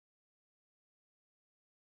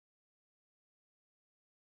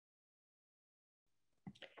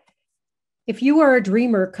If you are a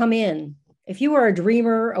dreamer, come in. If you are a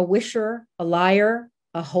dreamer, a wisher, a liar,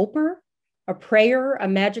 a hoper, a prayer, a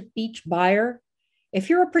magic beach buyer, if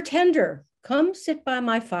you're a pretender, come sit by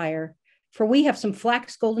my fire, for we have some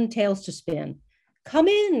flax golden tales to spin. Come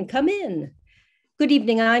in, come in. Good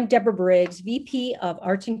evening. I'm Deborah Briggs, VP of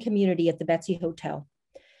Arts and Community at the Betsy Hotel.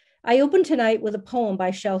 I open tonight with a poem by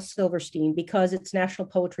Shel Silverstein because it's National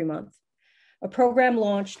Poetry Month, a program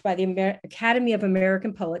launched by the Academy of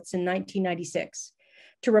American Poets in 1996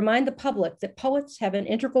 to remind the public that poets have an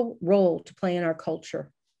integral role to play in our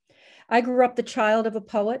culture. I grew up the child of a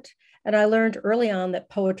poet, and I learned early on that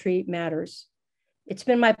poetry matters. It's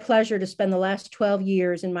been my pleasure to spend the last 12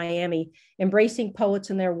 years in Miami embracing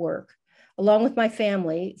poets and their work, along with my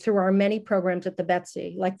family through our many programs at the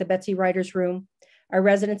Betsy, like the Betsy Writers Room, our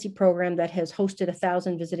residency program that has hosted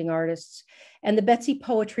 1,000 visiting artists, and the Betsy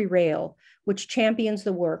Poetry Rail, which champions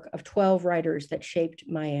the work of 12 writers that shaped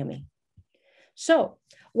Miami. So,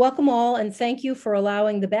 welcome all, and thank you for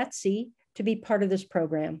allowing the Betsy to be part of this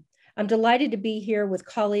program. I'm delighted to be here with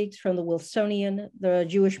colleagues from the Wolfsonian, the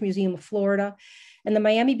Jewish Museum of Florida, and the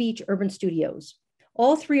Miami Beach Urban Studios.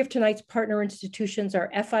 All three of tonight's partner institutions are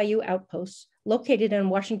FIU outposts located on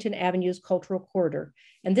Washington Avenue's cultural corridor.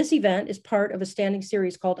 And this event is part of a standing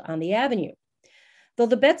series called On the Avenue. Though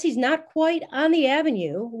the Betsy's not quite on the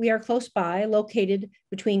avenue, we are close by, located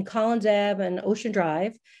between Collins Ave and Ocean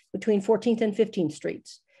Drive, between 14th and 15th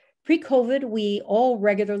Streets. Pre-COVID, we all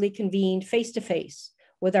regularly convened face-to-face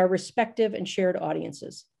with our respective and shared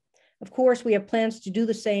audiences. Of course, we have plans to do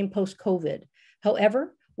the same post-COVID.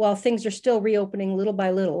 However, while things are still reopening little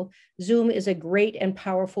by little, Zoom is a great and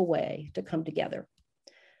powerful way to come together.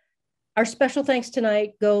 Our special thanks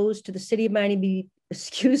tonight goes to the City of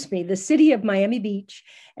Miami Beach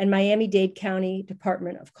and Miami-Dade County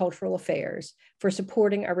Department of Cultural Affairs for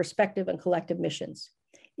supporting our respective and collective missions.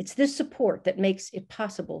 It's this support that makes it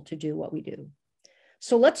possible to do what we do.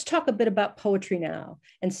 So let's talk a bit about poetry now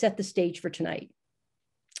and set the stage for tonight.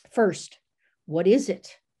 First, what is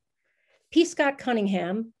it? P. Scott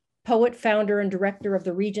Cunningham, poet, founder, and director of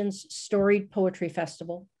the region's storied poetry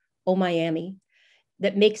festival, O Miami,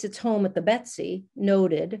 that makes its home at the Betsy,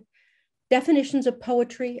 noted, definitions of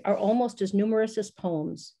poetry are almost as numerous as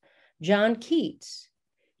poems. John Keats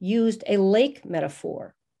used a lake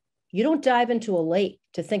metaphor. You don't dive into a lake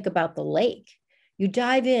to think about the lake. You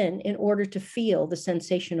dive in order to feel the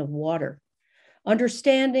sensation of water.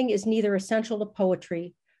 Understanding is neither essential to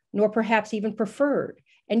poetry, nor perhaps even preferred,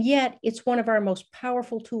 and yet it's one of our most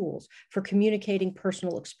powerful tools for communicating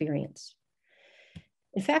personal experience.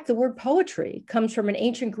 In fact, the word poetry comes from an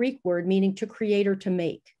ancient Greek word meaning to create or to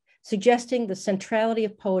make, suggesting the centrality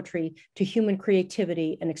of poetry to human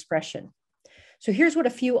creativity and expression. So here's what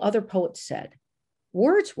a few other poets said.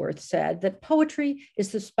 Wordsworth said that poetry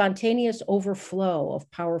is the spontaneous overflow of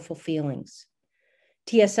powerful feelings.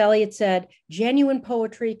 T.S. Eliot said, genuine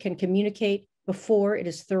poetry can communicate before it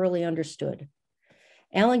is thoroughly understood.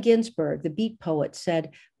 Allen Ginsberg, the beat poet,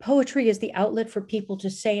 said, poetry is the outlet for people to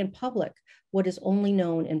say in public what is only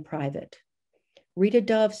known in private. Rita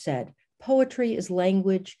Dove said, poetry is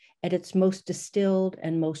language at its most distilled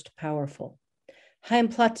and most powerful. Chaim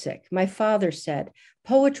Plutzik, my father, said,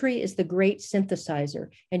 poetry is the great synthesizer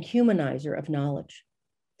and humanizer of knowledge.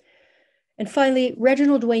 And finally,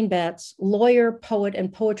 Reginald Dwayne Betts, lawyer, poet,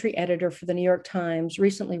 and poetry editor for the New York Times,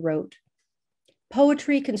 recently wrote,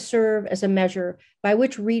 poetry can serve as a measure by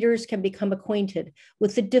which readers can become acquainted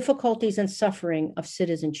with the difficulties and suffering of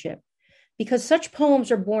citizenship. Because such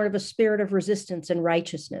poems are born of a spirit of resistance and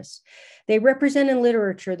righteousness. They represent in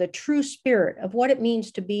literature the true spirit of what it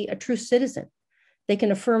means to be a true citizen. They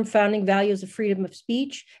can affirm founding values of freedom of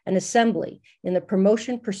speech and assembly in the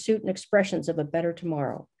promotion, pursuit, and expressions of a better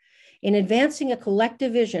tomorrow. In advancing a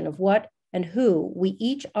collective vision of what and who we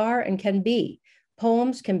each are and can be,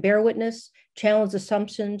 poems can bear witness, challenge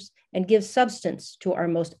assumptions, and give substance to our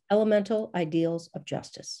most elemental ideals of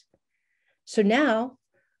justice. So now,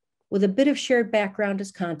 with a bit of shared background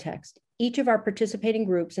as context, each of our participating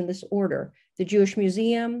groups in this order, the Jewish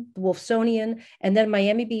Museum, the Wolfsonian, and then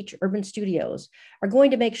Miami Beach Urban Studios, are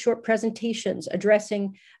going to make short presentations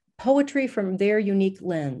addressing poetry from their unique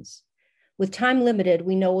lens. With time limited,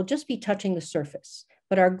 we know we'll just be touching the surface,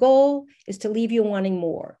 but our goal is to leave you wanting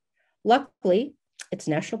more. Luckily, it's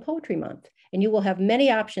National Poetry Month, and you will have many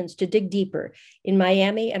options to dig deeper in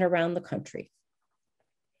Miami and around the country.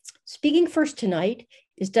 Speaking first tonight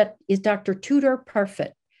is Dr. Tudor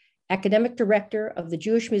Parfitt, Academic Director of the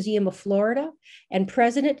Jewish Museum of Florida and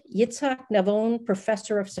President Yitzhak Navon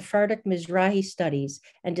Professor of Sephardic Mizrahi Studies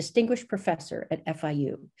and Distinguished Professor at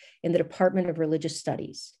FIU in the Department of Religious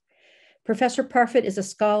Studies. Professor Parfitt is a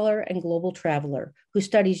scholar and global traveler who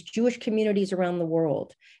studies Jewish communities around the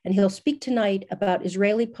world, and he'll speak tonight about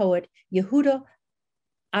Israeli poet Yehuda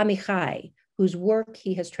Amichai, whose work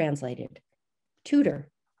he has translated. Tudor.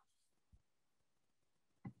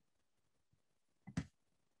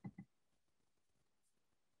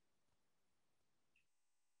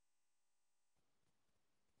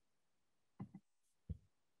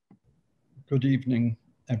 Good evening,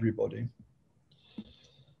 everybody.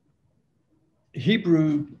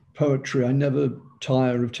 Hebrew poetry, I never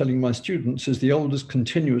tire of telling my students, is the oldest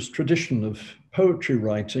continuous tradition of poetry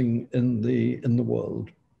writing in the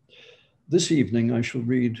world. This evening, I shall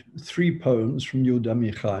read 3 poems from Yehuda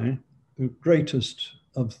Amichai, the greatest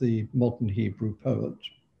of the modern Hebrew poets.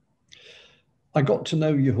 I got to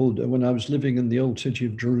know Yehuda when I was living in the old city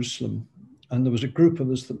of Jerusalem, and there was a group of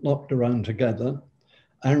us that knocked around together.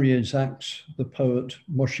 Aryeh Zaks, the poet,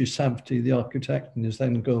 Moshe Savti, the architect, and his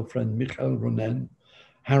then girlfriend, Michael Ronen,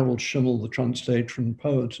 Harold Schimmel, the translator and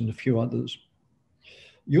poet, and a few others.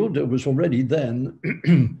 Yehuda was already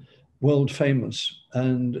then world famous,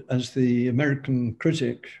 and as the American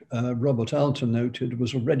critic Robert Alter noted,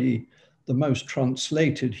 was already the most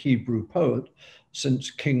translated Hebrew poet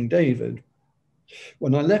since King David.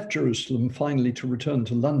 When I left Jerusalem finally to return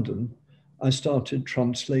to London, I started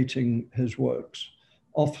translating his works,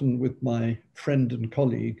 often with my friend and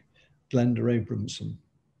colleague, Glenda Abramson.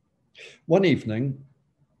 One evening,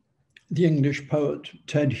 the English poet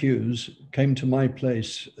Ted Hughes came to my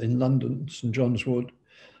place in London, St. John's Wood,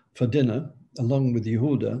 for dinner, along with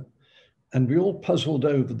Yehuda, and we all puzzled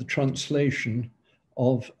over the translation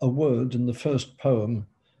of a word in the first poem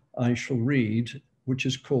I shall read, which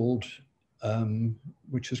is called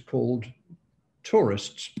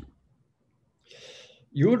tourists.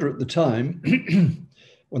 Yehuda at the time,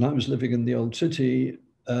 when I was living in the old city,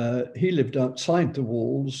 he lived outside the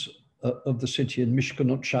walls of the city in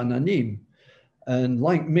Mishkanot Sha'ananim. And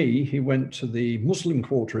like me, he went to the Muslim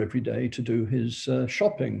quarter every day to do his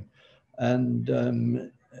shopping. And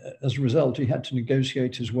as a result, he had to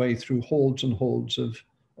negotiate his way through hordes and hordes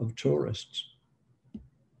of tourists.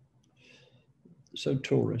 So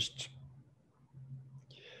tourists.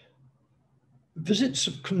 Visits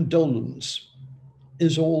of condolence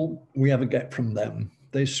is all we ever get from them.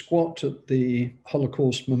 They squat at the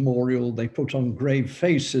Holocaust Memorial, they put on grave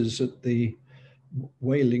faces at the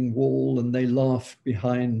Wailing Wall, and they laugh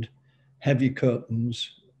behind heavy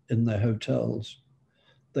curtains in their hotels.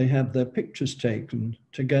 They have their pictures taken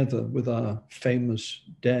together with our famous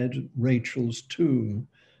dead, Rachel's tomb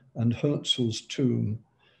and Herzl's tomb,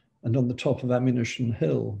 and on the top of Ammunition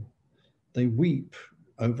Hill. They weep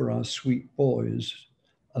over our sweet boys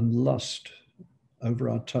and lust over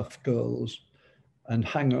our tough girls, and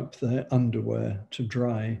hang up their underwear to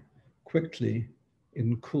dry quickly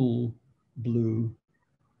in cool blue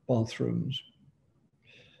bathrooms.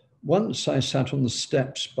 Once I sat on the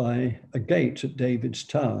steps by a gate at David's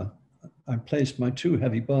Tower. I placed my 2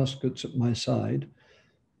 heavy baskets at my side.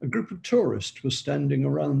 A group of tourists were standing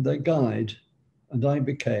around their guide, and I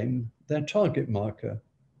became their target marker.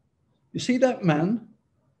 You see that man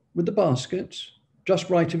with the baskets, just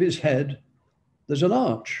right of his head? There's an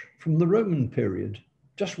arch from the Roman period,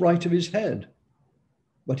 just right of his head.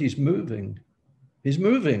 But he's moving. He's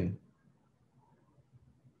moving.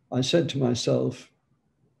 I said to myself,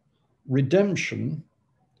 redemption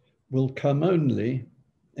will come only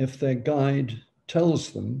if their guide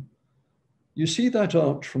tells them, you see that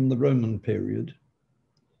arch from the Roman period?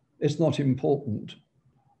 It's not important,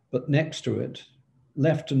 but next to it,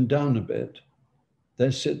 left and down a bit,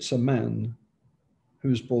 there sits a man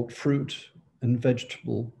who's bought fruit and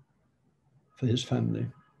vegetable for his family.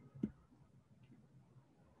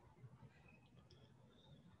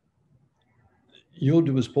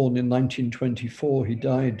 Yehuda was born in 1924. He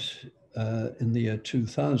died in the year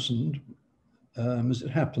 2000. As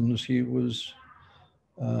it happens, he was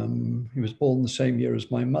born the same year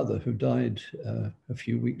as my mother, who died a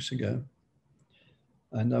few weeks ago.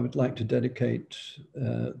 And I would like to dedicate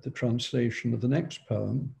the translation of the next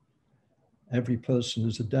poem, Every Person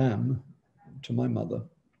is a Dam, to my mother.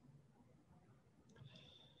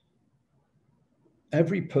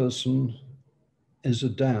 Every person is a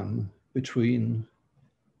dam between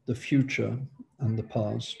the future and the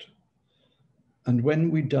past. And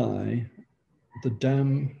when we die, the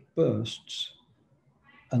dam bursts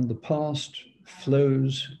and the past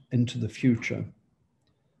flows into the future.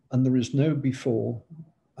 And there is no before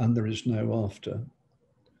and there is no after.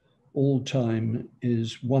 All time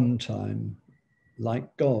is one time,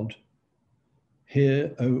 like God.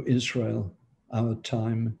 Hear, O Israel, our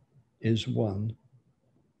time is one.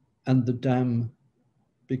 And the dam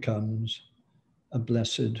becomes a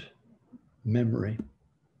blessed memory.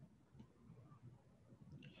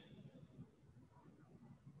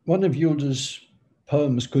 One of Yilda's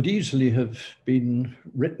poems could easily have been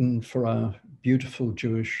written for our beautiful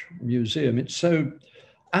Jewish museum. It's so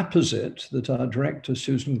apposite that our director,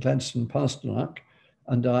 Susan Gladstone-Pasternak,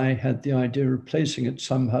 and I had the idea of placing it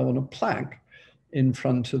somehow on a plaque in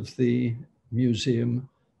front of the museum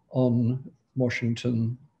on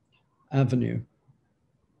Washington Avenue.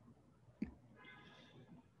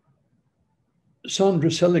 Sandra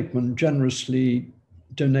Seligman generously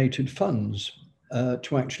donated funds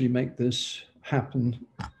to actually make this happen,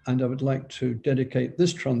 and I would like to dedicate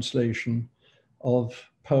this translation of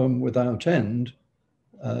Poem Without End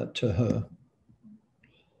to her.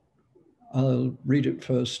 I'll read it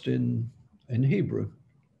first in Hebrew.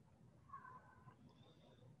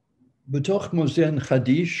 B'toch Mozen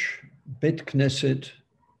Chadish Bet Knesset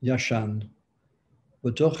Yashan,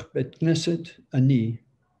 B'toch Bet Knesset Ani,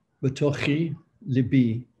 B'tochi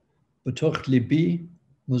Libi, B'toch Libi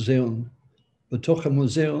Museum, B'toch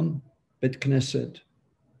HaMuseum Bet Knesset,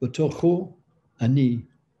 B'tochu Ani,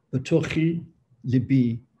 B'tochi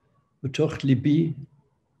Libi, B'toch Libi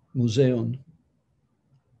Museum.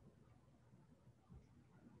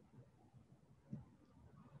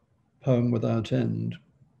 Poem Without End.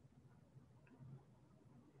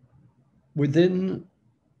 Within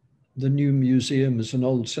the new museum is an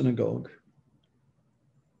old synagogue.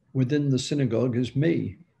 Within the synagogue is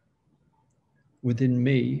me. Within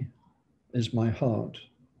me is my heart.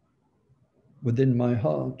 Within my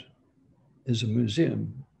heart is a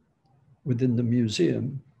museum. Within the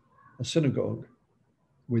museum, a synagogue.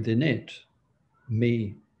 Within it,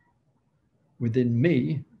 me. Within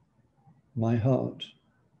me, my heart.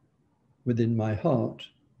 Within my heart,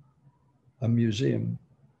 a museum.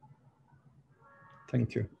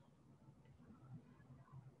 Thank you.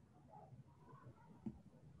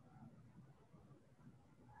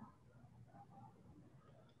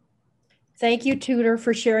 Thank you, Tudor,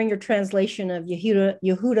 for sharing your translation of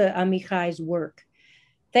Yehuda Amichai's work.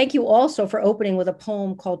 Thank you also for opening with a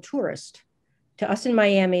poem called Tourist. To us in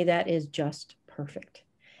Miami, that is just perfect.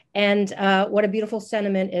 And what a beautiful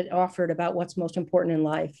sentiment it offered about what's most important in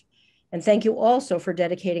life. And thank you also for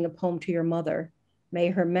dedicating a poem to your mother. May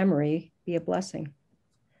her memory be a blessing.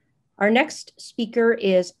 Our next speaker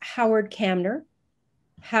is Howard Camner.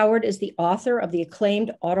 Howard is the author of the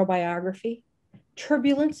acclaimed autobiography,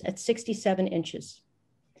 Turbulence at 67 Inches.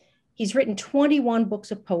 He's written 21 books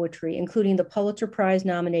of poetry, including the Pulitzer Prize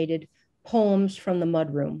nominated Poems from the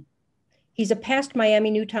Mudroom. He's a past Miami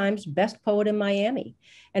New Times Best Poet in Miami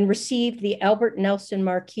and received the Albert Nelson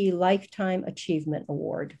Marquis Lifetime Achievement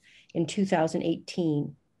Award in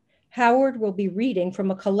 2018. Howard will be reading from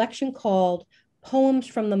a collection called Poems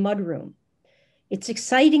from the Mudroom. It's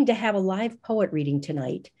exciting to have a live poet reading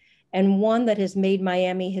tonight, and one that has made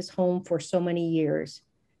Miami his home for so many years.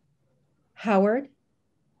 Howard?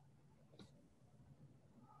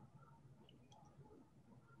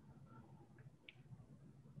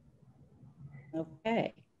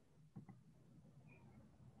 Okay.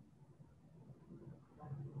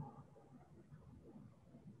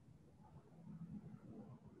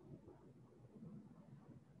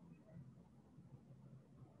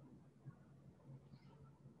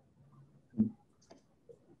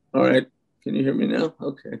 All right, can you hear me now?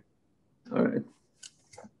 Okay, all right.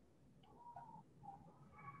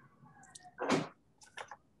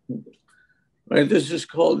 All right, this is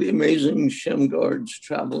called The Amazing Shamgard's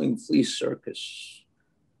Traveling Flea Circus,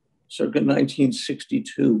 circa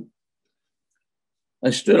 1962. I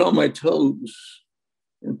stood on my toes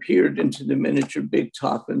and peered into the miniature big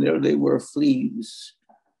top, and there they were, fleas.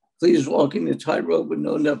 Fleas walking the tightrope with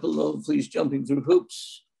no net below, fleas jumping through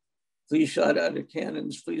hoops, fleas shot out of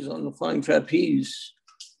cannons, fleas on the flying trapeze,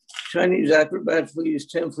 Chinese acrobat fleas,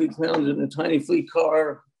 10 fleet pounds in a tiny fleet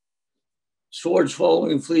car, swords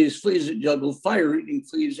following fleas, fleas that juggle, fire-eating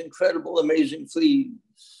fleas, incredible, amazing fleas.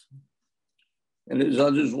 And as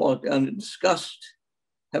others walked down in disgust,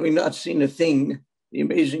 having not seen a thing, the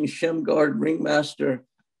amazing Shamgard ringmaster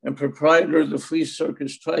and proprietor of the flea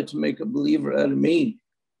circus tried to make a believer out of me.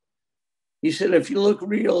 He said, if you look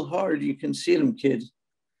real hard, you can see them, kid.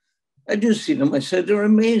 I do see them. I said, they're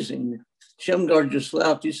amazing. Shamgard just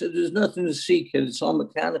laughed. He said, there's nothing to see, kid. It's all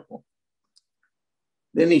mechanical.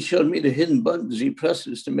 Then he showed me the hidden buttons he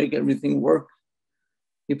presses to make everything work.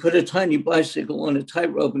 He put a tiny bicycle on a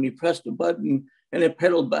tightrope and he pressed a button and it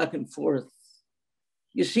pedaled back and forth.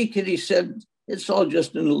 You see, kid, he said, it's all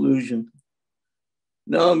just an illusion.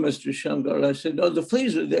 No, Mr. Shamgard, I said, no, the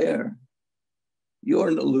fleas are there. You're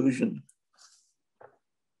an illusion.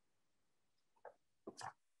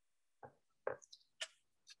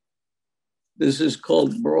 This is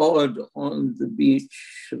called Broad on the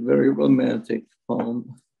Beach, a very romantic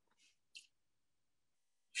poem.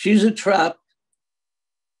 She's a trap.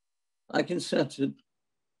 I can sense it.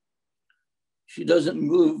 She doesn't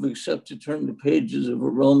move except to turn the pages of a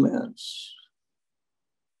romance.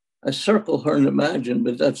 I circle her and imagine,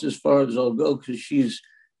 but that's as far as I'll go because she's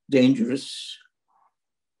dangerous.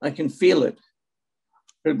 I can feel it.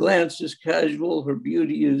 Her glance is casual, her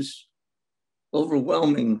beauty is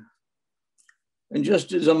overwhelming. And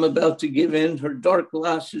just as I'm about to give in, her dark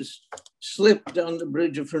glasses slip down the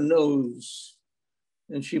bridge of her nose,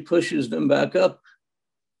 and she pushes them back up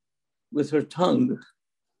with her tongue.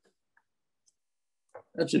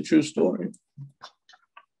 That's a true story.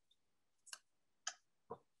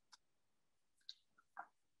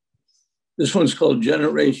 This one's called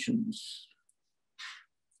Generations.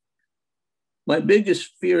 My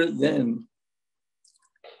biggest fear then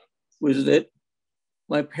was that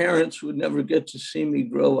my parents would never get to see me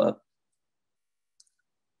grow up.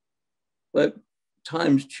 But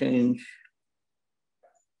times change,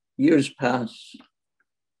 years pass,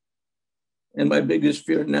 and my biggest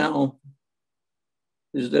fear now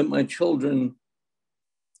is that my children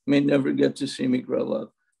may never get to see me grow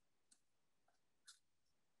up.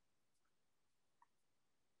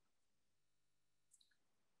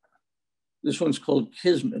 This one's called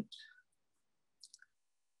Kismet.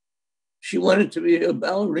 She wanted to be a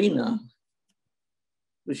ballerina,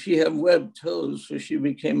 but she had webbed toes, so she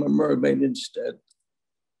became a mermaid instead.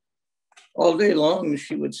 All day long,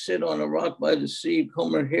 she would sit on a rock by the sea,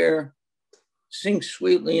 comb her hair, sing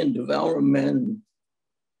sweetly and devour men.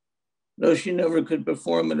 Though she never could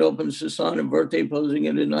perform an open Susanna Verte posing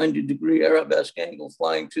at a 90-degree arabesque angle,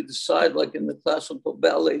 flying to the side like in the classical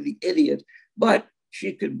ballet, The Idiot, but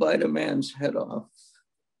she could bite a man's head off.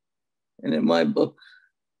 And in my book,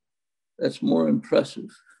 that's more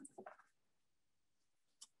impressive.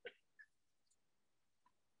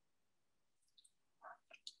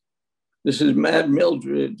 This is Mad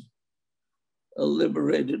Mildred, a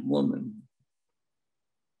liberated woman.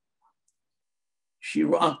 She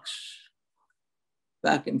rocks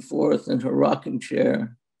back and forth in her rocking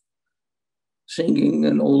chair, singing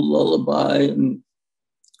an old lullaby and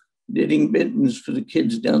knitting mittens for the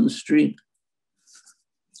kids down the street.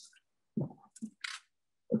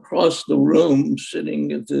 Across the room,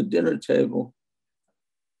 sitting at the dinner table,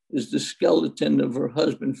 is the skeleton of her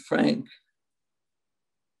husband, Frank,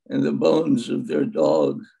 and the bones of their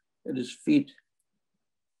dog at his feet.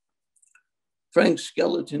 Frank's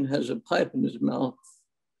skeleton has a pipe in his mouth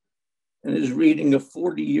and is reading a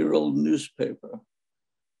 40-year-old newspaper.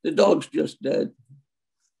 The dog's just dead.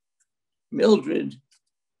 Mildred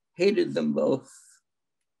hated them both.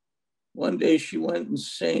 One day she went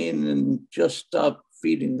insane and just stopped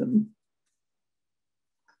feeding them.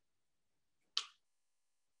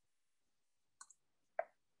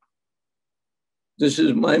 This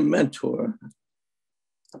is my mentor.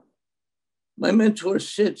 My mentor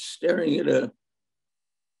sits staring at a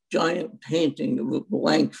giant painting of a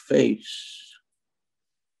blank face.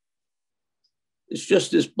 It's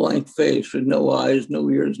just this blank face with no eyes, no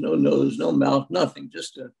ears, no nose, no mouth, nothing,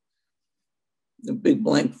 just a big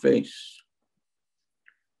blank face.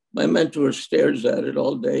 My mentor stares at it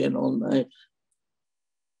all day and all night.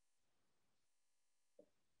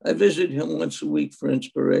 I visit him once a week for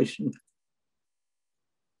inspiration.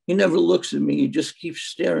 He never looks at me, he just keeps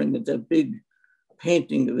staring at that big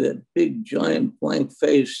painting of that big giant blank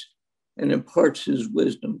face and imparts his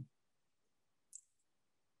wisdom.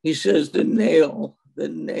 He says, the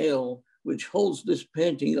nail which holds this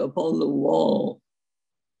painting up on the wall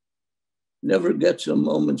never gets a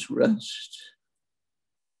moment's rest.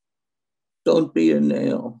 Don't be a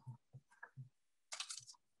nail.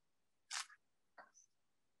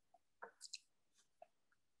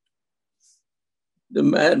 The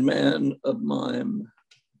madman of mime,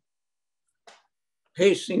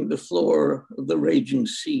 pacing the floor of the raging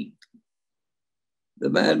sea. The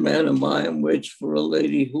madman of mime waits for a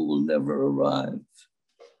lady who will never arrive.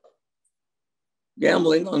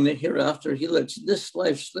 Gambling on the hereafter, he lets this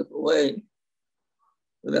life slip away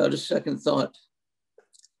without a second thought.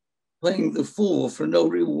 Playing the fool for no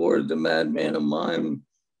reward, the madman of mime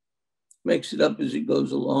makes it up as he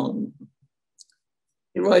goes along.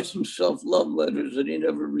 He writes himself love letters that he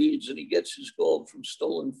never reads, and he gets his gold from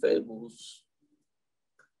stolen fables.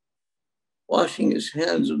 Washing his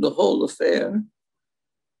hands of the whole affair,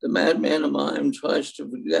 the madman of mime tries to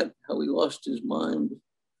forget how he lost his mind.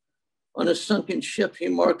 On a sunken ship, he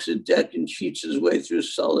marks a deck and cheats his way through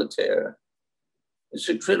solitaire. It's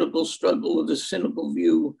a critical struggle with a cynical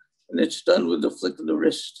view, and it's done with a flick of the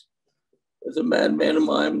wrist. But the madman of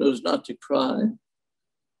mime knows not to cry.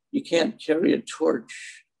 You can't carry a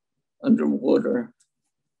torch underwater.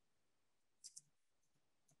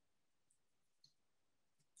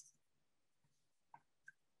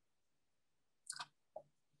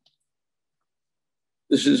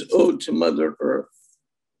 This is Ode to Mother Earth.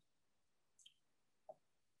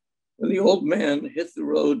 When the old man hit the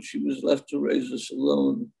road, she was left to raise us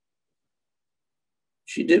alone.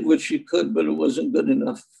 She did what she could, but it wasn't good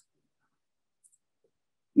enough.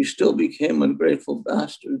 We still became ungrateful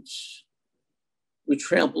bastards. We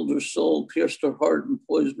trampled her soul, pierced her heart, and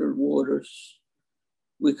poisoned her waters.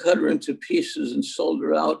 We cut her into pieces and sold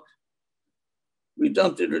her out. We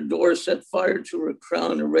dumped at her door, set fire to her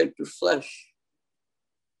crown, and raped her flesh.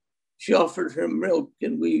 She offered her milk,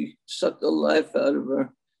 and we sucked the life out of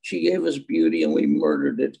her. She gave us beauty, and we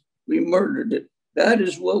murdered it. We murdered it. That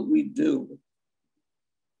is what we do.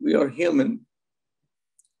 We are human.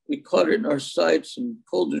 We caught it in our sights and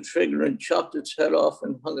pulled the trigger and chopped its head off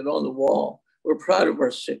and hung it on the wall. We're proud of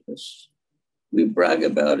our sickness. We brag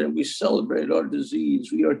about it. We celebrate our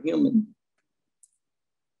disease. We are human.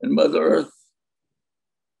 And Mother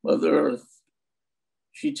Earth,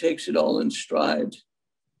 she takes it all in stride,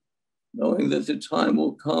 knowing that the time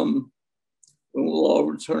will come when we'll all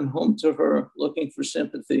return home to her looking for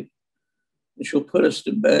sympathy. And she'll put us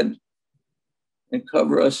to bed and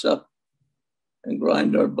cover us up and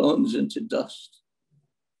grind our bones into dust.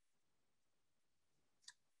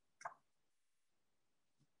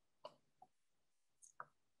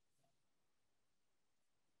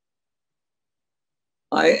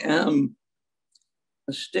 I am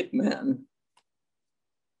a stick man.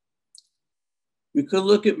 You could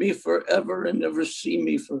look at me forever and never see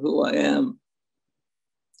me for who I am.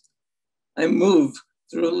 I move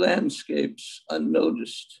through landscapes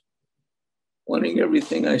unnoticed, wanting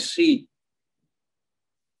everything I see.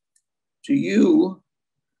 To you,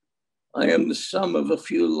 I am the sum of a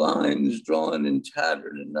few lines drawn and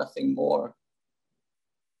tattered and nothing more.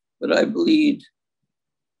 But I bleed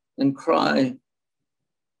and cry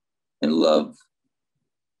and love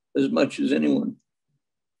as much as anyone.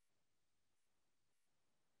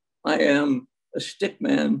 I am a stick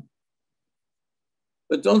man,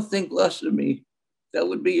 but don't think less of me. That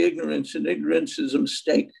would be ignorance, and ignorance is a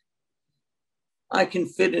mistake. I can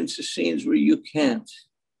fit into scenes where you can't.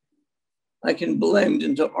 I can blend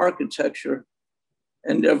into architecture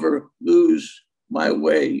and never lose my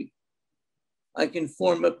way. I can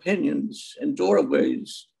form opinions and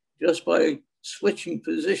doorways just by switching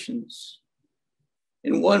positions.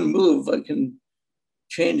 In one move, I can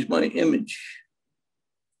change my image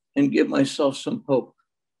and give myself some hope.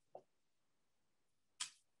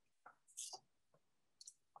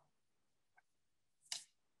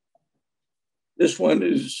 This one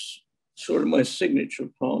is sort of my signature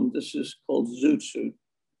poem. This is called Zoot Suit.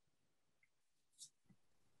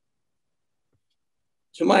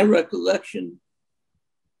 To my recollection,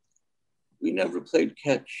 we never played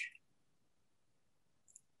catch.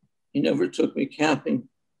 He never took me camping.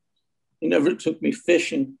 He never took me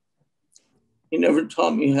fishing. He never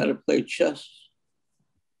taught me how to play chess.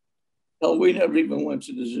 Hell, we never even went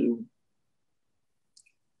to the zoo.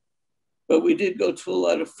 But we did go to a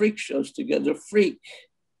lot of freak shows together, freak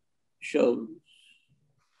shows.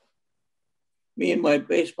 Me in my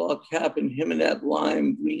baseball cap and him in that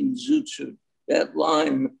lime green zoot suit, that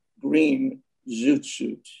lime green zoot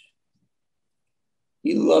suit.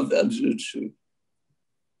 He loved that zoot suit.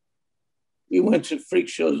 We went to freak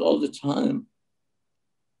shows all the time.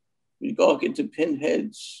 We'd gawk into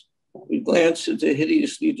pinheads. We'd glance at the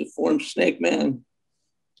hideously deformed snake man.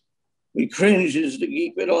 We cringe as the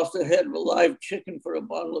geek bit off the head of a live chicken for a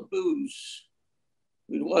bottle of booze.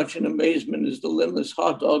 We'd watch in amazement as the limbless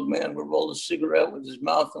hot dog man would roll a cigarette with his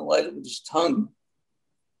mouth and light it with his tongue.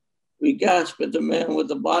 We gasp at the man with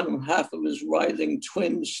the bottom half of his writhing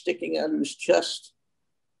twin sticking out of his chest.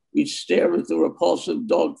 We'd stare at the repulsive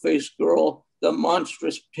dog-faced girl, the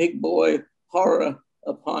monstrous pig boy, horror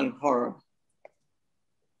upon horror.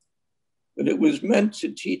 But it was meant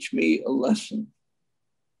to teach me a lesson.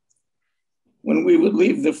 When we would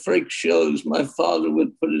leave the freak shows, my father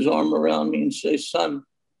would put his arm around me and say, son,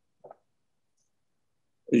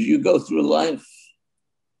 as you go through life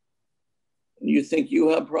and you think you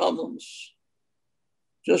have problems,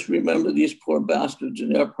 just remember these poor bastards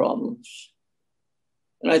and their problems.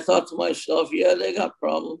 And I thought to myself, yeah, they got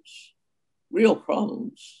problems, real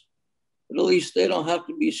problems, but at least they don't have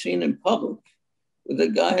to be seen in public with a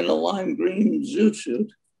guy in a lime green zoot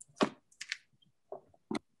suit.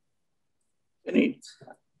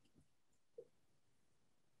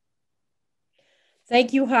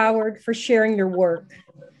 Thank you, Howard, for sharing your work.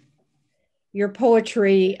 Your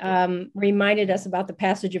poetry reminded us about the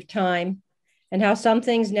passage of time and how some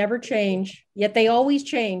things never change, yet they always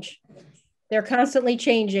change. They're constantly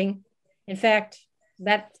changing. In fact,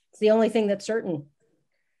 that's the only thing that's certain.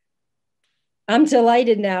 I'm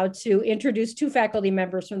delighted now to introduce two faculty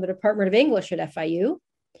members from the Department of English at FIU,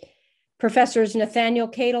 Professors Nathaniel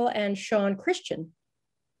Cadle and Shawn Christian.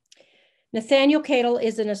 Nathaniel Cadle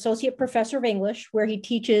is an associate professor of English where he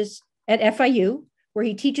teaches at FIU, where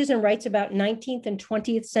he teaches and writes about 19th and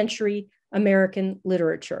 20th century American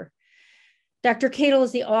literature. Dr. Cadle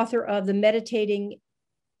is the author of The Meditating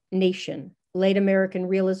Nation, Late American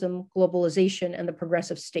Realism, Globalization, and the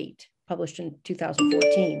Progressive State, published in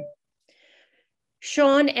 2014.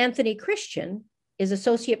 Shawn Anthony Christian is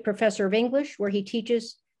associate professor of English, where he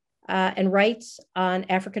teaches and writes on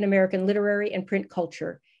African-American literary and print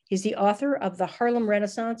culture. He's the author of The Harlem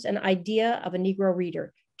Renaissance, An Idea of a Negro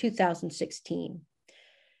Reader, 2016.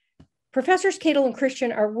 Professors Cadle and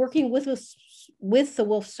Christian are working with the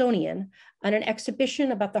Wolfsonian on an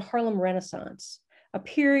exhibition about the Harlem Renaissance, a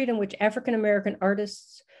period in which African-American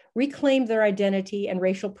artists reclaimed their identity and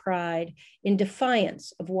racial pride in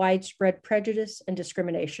defiance of widespread prejudice and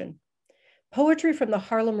discrimination. Poetry from the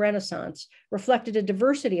Harlem Renaissance reflected a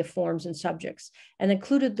diversity of forms and subjects and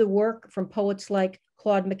included the work from poets like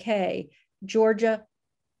Claude McKay, Georgia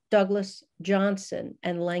Douglas Johnson,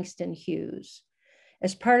 and Langston Hughes.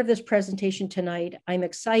 As part of this presentation tonight, I'm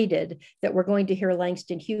excited that we're going to hear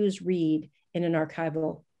Langston Hughes read in an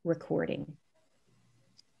archival recording.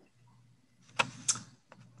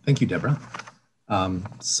 Thank you, Deborah.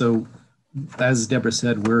 So as Deborah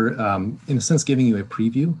said, we're in a sense giving you a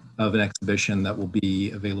preview of an exhibition that will be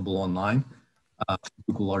available online,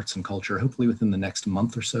 Google Arts and Culture, hopefully within the next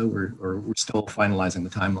month or so, or we're still finalizing the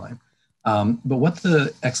timeline. But what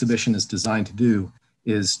the exhibition is designed to do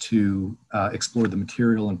is to explore the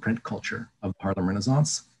material and print culture of the Harlem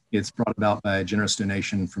Renaissance. It's brought about by a generous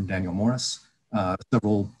donation from Daniel Morris,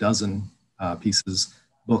 several dozen pieces,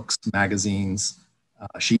 books, magazines,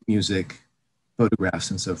 sheet music, photographs,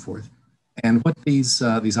 and so forth. And what these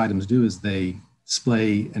items do is they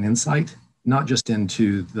display an insight, not just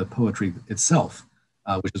into the poetry itself,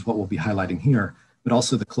 which is what we'll be highlighting here, but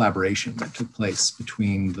also the collaboration that took place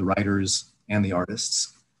between the writers and the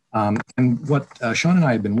artists. And what Shawn and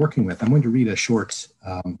I have been working with, I'm going to read a short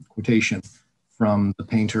quotation from the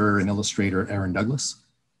painter and illustrator Aaron Douglas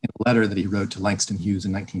in a letter that he wrote to Langston Hughes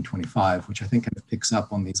in 1925, which I think kind of picks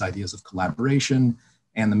up on these ideas of collaboration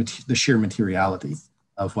and the sheer materiality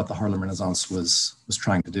of what the Harlem Renaissance was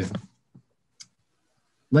trying to do.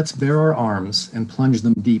 Let's bare our arms and plunge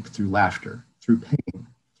them deep through laughter, through pain,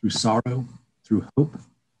 through sorrow, through hope,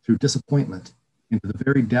 through disappointment, into the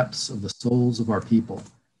very depths of the souls of our people,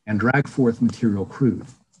 and drag forth material crude.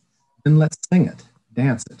 Then let's sing it,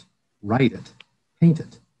 dance it, write it, paint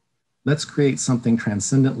it. Let's create something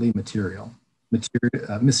transcendently material,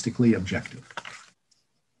 mystically objective.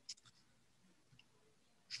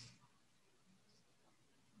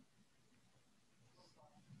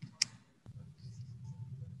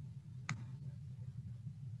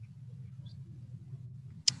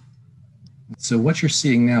 So what you're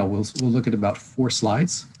seeing now, we'll look at about 4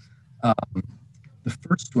 slides. The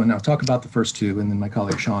first one, I'll talk about the first 2, and then my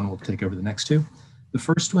colleague Shawn will take over the next 2. The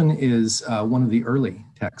first one is one of the early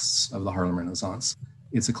texts of the Harlem Renaissance.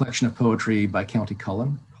 It's a collection of poetry by County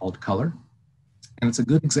Cullen called Color. And it's a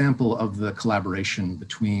good example of the collaboration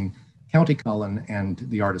between County Cullen and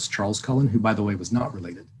the artist Charles Cullen, who, by the way, was not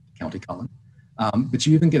related to County Cullen. But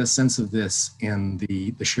you even get a sense of this in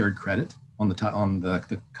the shared credit on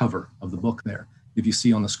the cover of the book there. If you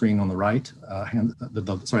see on the screen on the right,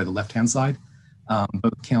 the left-hand side,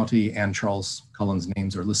 both County and Charles Cullen's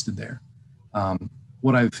names are listed there.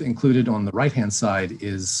 What I've included on the right-hand side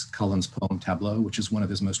is Cullen's poem Tableau, which is one of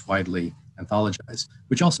his most widely anthologized,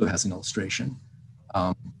 which also has an illustration.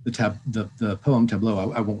 The poem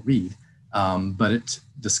Tableau I won't read, but it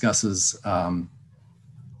discusses the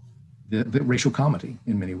racial comedy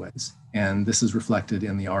in many ways. And this is reflected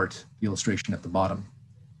in the art, the illustration at the bottom.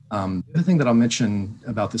 The other thing that I'll mention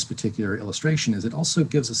about this particular illustration is it also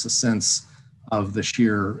gives us a sense of the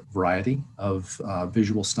sheer variety of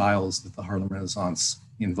visual styles that the Harlem Renaissance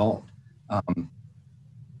involved.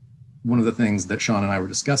 One of the things that Shawn and I were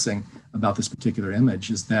discussing about this particular image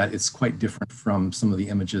is that it's quite different from some of the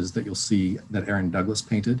images that you'll see that Aaron Douglas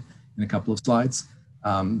painted in a couple of slides.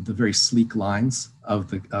 The very sleek lines of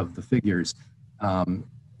the figures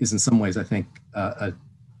is in some ways, I think,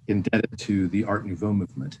 indebted to the Art Nouveau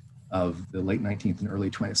movement of the late 19th and early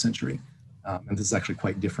 20th century. And this is actually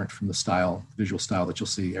quite different from the visual style that you'll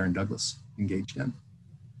see Aaron Douglas engaged in.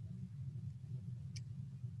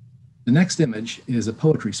 The next image is a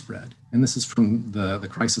poetry spread, and this is from the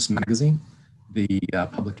Crisis magazine, the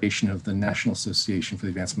publication of the National Association for the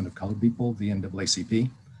Advancement of Colored People, the NAACP.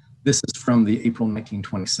 This is from the April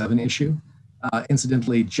 1927 issue.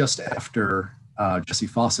 Incidentally, just after Jessie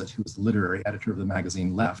Fawcett, who was the literary editor of the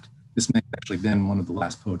magazine, left. This may have actually been one of the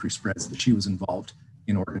last poetry spreads that she was involved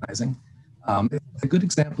in organizing. A good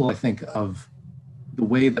example, I think, of the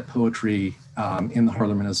way that poetry in the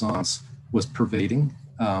Harlem Renaissance was pervading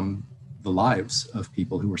the lives of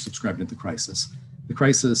people who were subscribed to the Crisis. The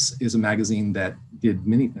Crisis is a magazine that did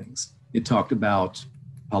many things. It talked about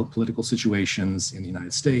political situations in the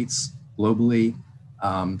United States, globally.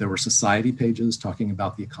 There were society pages talking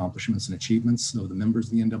about the accomplishments and achievements of the members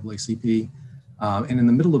of the NAACP. And in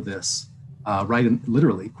the middle of this, quite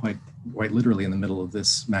literally in the middle of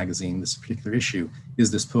this magazine, this particular issue,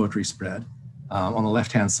 is this poetry spread. On the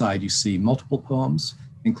left-hand side, you see multiple poems,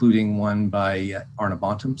 including one by Arna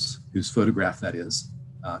Bontemps, whose photograph that is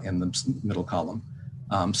in the middle column.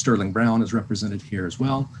 Sterling Brown is represented here as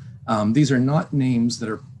well. These are not names that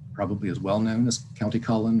are probably as well known as County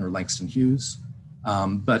Cullen or Langston Hughes,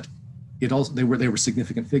 but they were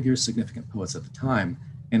significant figures, significant poets at the time,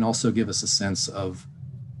 and also give us a sense of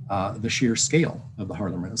the sheer scale of the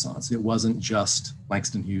Harlem Renaissance. It wasn't just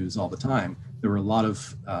Langston Hughes all the time. There were a lot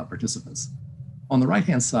of participants. On the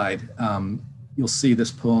right-hand side, you'll see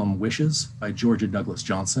this poem, Wishes, by Georgia Douglas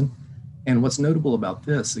Johnson. And what's notable about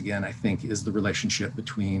this, again, I think, is the relationship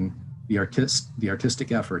between the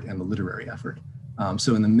artistic effort and the literary effort.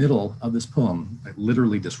 So in the middle of this poem, like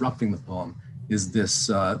literally disrupting the poem, is this,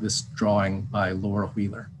 this drawing by Laura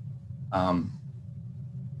Wheeler.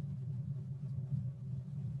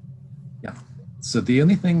 Yeah, so the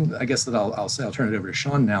only thing I guess that I'll say, I'll turn it over to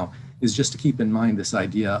Shawn now, is just to keep in mind this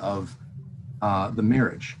idea of the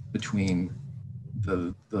marriage between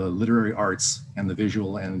the literary arts and the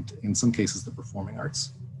visual, and in some cases the performing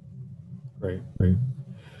arts. Great.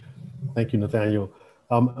 Thank you, Nathaniel.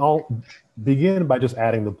 I'll begin by just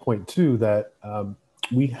adding the point too that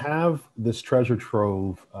we have this treasure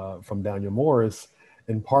trove from Daniel Morris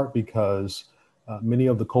in part because many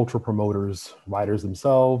of the cultural promoters, writers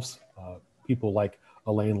themselves, people like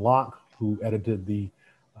Elaine Locke, who edited the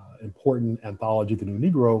important anthology, The New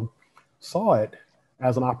Negro, saw it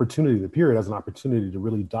as an opportunity, the period as an opportunity to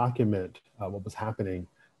really document what was happening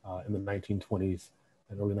in the 1920s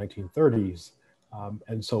and early 1930s.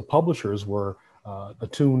 And so publishers were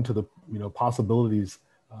attuned to the possibilities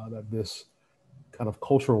that this kind of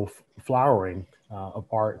cultural flowering of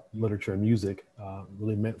art, literature, and music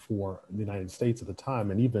really meant for the United States at the time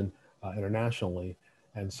and even internationally.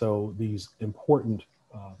 And so these important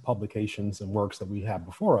publications and works that we have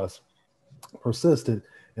before us persisted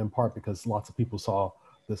in part because lots of people saw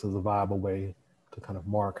this as a viable way to kind of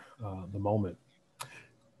mark the moment.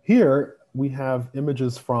 Here we have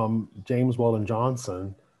images from James Weldon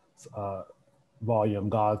Johnson's volume,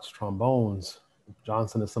 God's Trombones.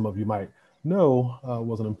 Johnson, as some of you might know,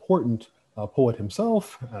 was an important poet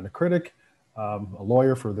himself and a critic, a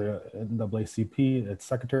lawyer for the NAACP, its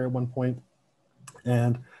secretary at one point.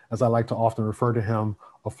 And as I like to often refer to him,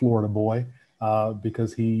 a Florida boy,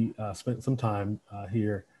 because he spent some time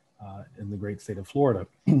here in the great state of Florida.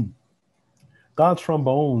 God's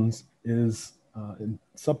Trombones is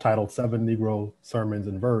subtitled 7 Negro Sermons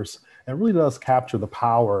in Verse, and really does capture the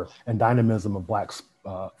power and dynamism of Black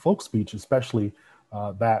folk speech, especially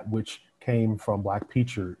that which came from Black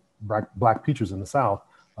preachers in the South,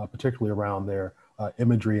 particularly around their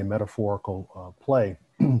imagery and metaphorical play.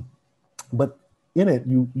 But in it,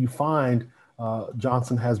 you find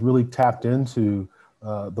Johnson has really tapped into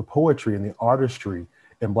the poetry and the artistry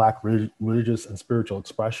in Black religious and spiritual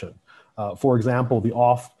expression. For example, the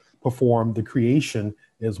oft-performed The Creation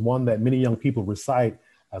is one that many young people recite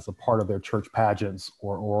as a part of their church pageants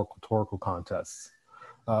or oratorical contests.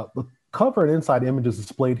 The cover and inside images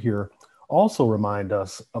displayed here also remind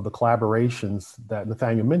us of the collaborations that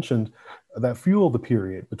Nathaniel mentioned that fueled the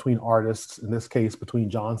period between artists, in this case,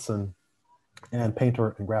 between Johnson and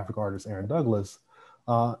painter and graphic artist Aaron Douglas,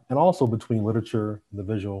 and also between literature, the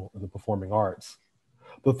visual, and the performing arts.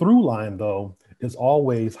 The through line, though, is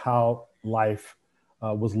always how life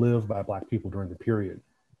was lived by Black people during the period.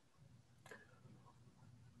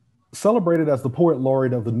 Celebrated as the poet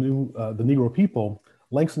laureate of the Negro people,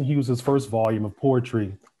 Langston Hughes' first volume of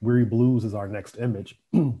poetry, Weary Blues, is our next image.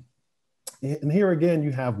 And here again,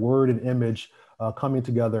 you have word and image coming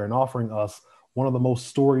together and offering us one of the most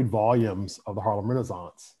storied volumes of the Harlem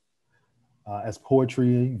Renaissance. As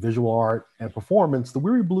poetry, visual art, and performance, the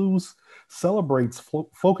Weary Blues celebrates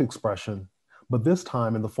folk expression, but this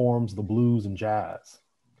time in the forms of the blues and jazz,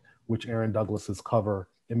 which Aaron Douglas's cover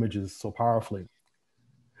images so powerfully.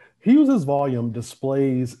 Hughes's volume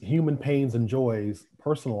displays human pains and joys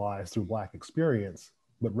personalized through Black experience,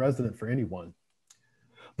 but resonant for anyone.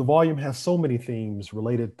 The volume has so many themes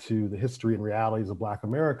related to the history and realities of Black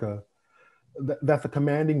America that the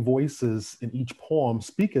commanding voices in each poem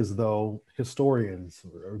speak as though historians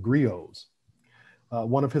or griots.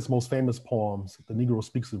 One of his most famous poems, The Negro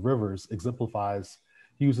Speaks of Rivers, exemplifies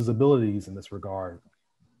Hughes's abilities in this regard.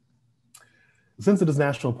 Since it is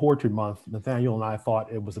National Poetry Month, Nathaniel and I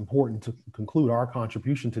thought it was important to conclude our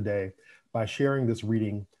contribution today by sharing this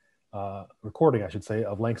recording, I should say,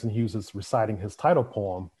 of Langston Hughes's reciting his title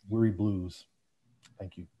poem, Weary Blues.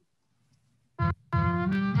 Thank you.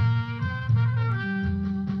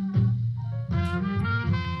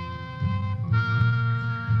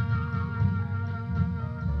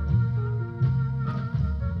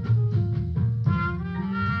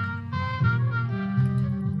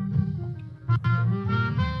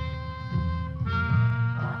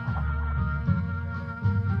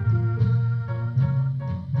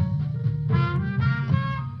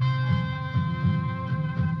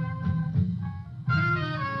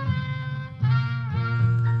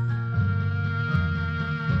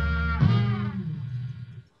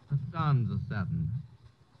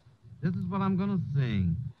 This is what I'm gonna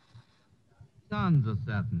sing. Sun's a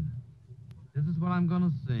setting. This is what I'm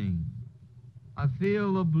gonna sing. I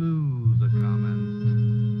feel the blues a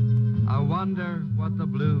comin'. I wonder what the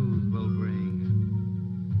blues will bring.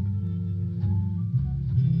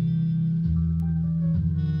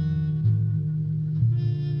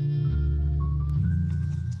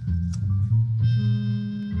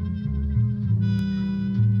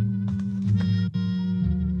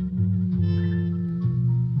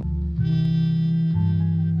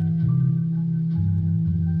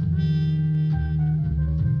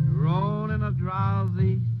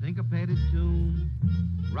 Syncopated tune,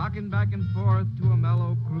 rocking back and forth to a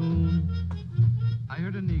mellow croon. I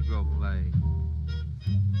heard a Negro play.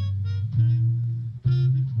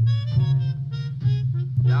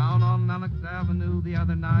 Down on Lenox Avenue the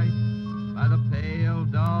other night, by the pale,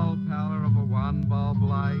 dull pallor of a one-bulb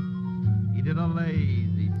light, he did a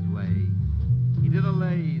lazy sway. He did a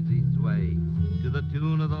lazy sway to the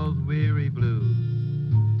tune of those weary blues.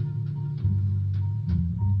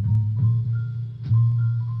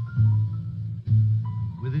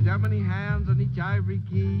 With his ebony hands on each ivory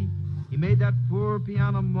key, he made that poor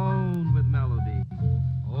piano moan with melody.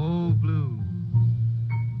 Oh, blues.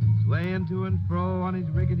 Swaying to and fro on his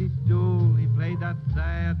rickety stool, he played that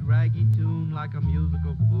sad, raggy tune like a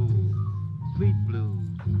musical fool. Sweet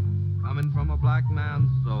blues, coming from a black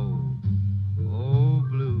man's soul. Oh,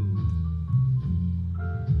 blues.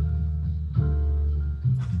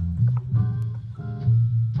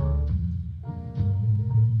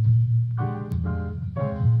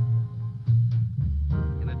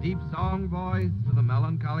 Deep song voice with a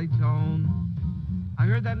melancholy tone, I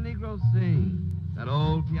heard that Negro sing, that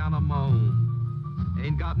old piano moan.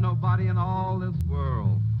 Ain't got nobody in all this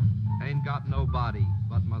world, ain't got nobody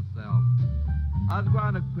but myself. I was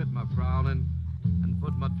going to quit my frowning and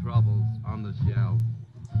put my troubles on the shelf.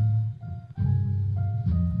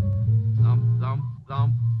 Thump, thump,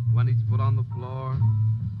 thump, when he's put on the floor.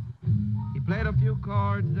 He played a few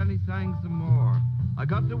chords, then he sang some more. I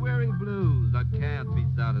got the weary blues, I can't be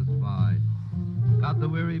satisfied. Got the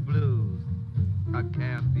weary blues, I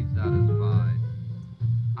can't be satisfied.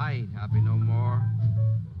 I ain't happy no more,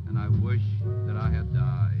 and I wish that I had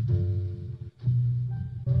died.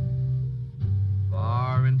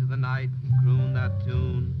 Far into the night, he crooned that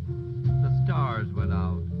tune. The stars went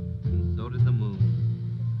out, and so did the moon.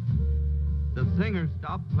 The singer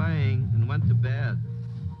stopped playing and went to bed,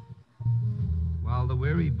 while the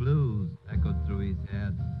weary blues echoed through his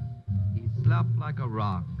head. He slept like a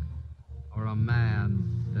rock, or a man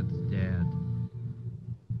that's dead.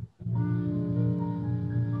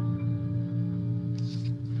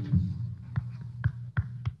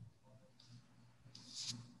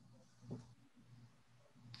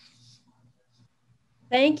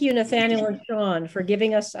 Thank you, Nathaniel and Shawn, for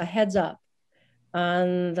giving us a heads up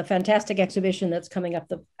on the fantastic exhibition that's coming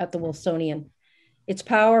up at the Wolfsonian. It's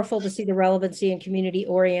powerful to see the relevancy and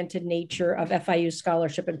community-oriented nature of FIU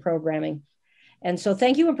scholarship and programming. And so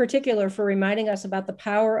thank you in particular for reminding us about the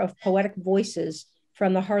power of poetic voices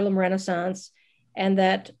from the Harlem Renaissance, and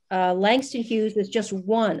that Langston Hughes is just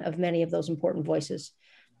one of many of those important voices.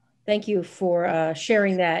 Thank you for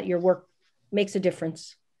sharing that. Your work makes a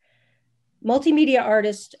difference. Multimedia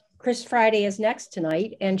artist Chris Friday is next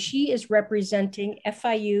tonight, and she is representing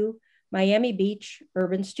FIU Miami Beach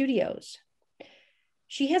Urban Studios.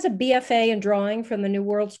 She has a BFA in drawing from the New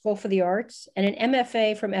World School for the Arts and an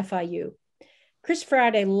MFA from FIU. Chris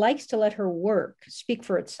Friday likes to let her work speak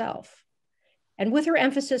for itself. And with her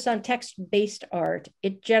emphasis on text-based art,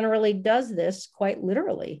 it generally does this quite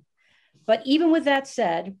literally. But even with that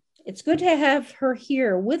said, it's good to have her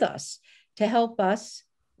here with us to help us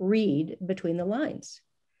read between the lines.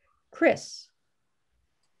 Chris,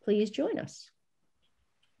 please join us.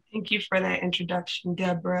 Thank you for that introduction,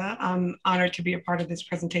 Deborah. I'm honored to be a part of this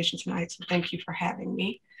presentation tonight, so thank you for having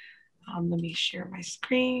me. Let me share my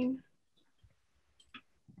screen.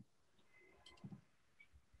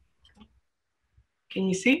 Can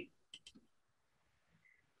you see?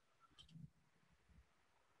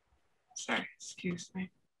 Sorry, excuse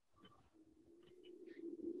me.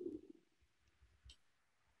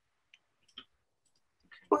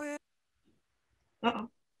 Uh-oh,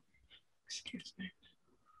 excuse me.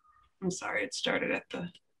 I'm sorry, it started at the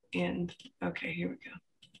end. Okay, here we go.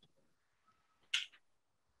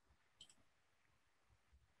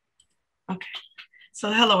 Okay.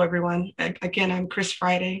 So hello, everyone. Again, I'm Chris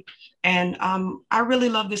Friday, and I really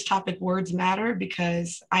love this topic, Words Matter,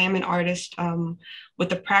 because I am an artist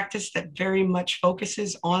with a practice that very much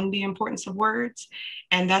focuses on the importance of words,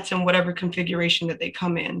 and that's in whatever configuration that they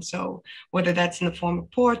come in. So whether that's in the form of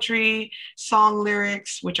poetry, song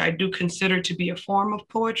lyrics, which I do consider to be a form of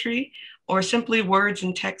poetry, or simply words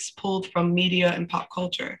and texts pulled from media and pop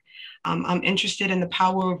culture. I'm interested in the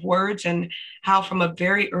power of words and how from a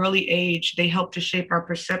very early age, they help to shape our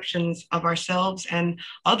perceptions of ourselves and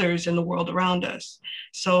others in the world around us.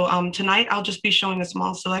 So tonight, I'll just be showing a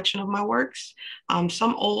small selection of my works,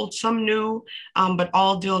 some old, some new, but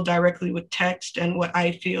all deal directly with text and what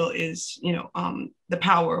I feel is, the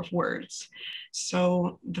power of words.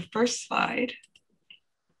 So the first slide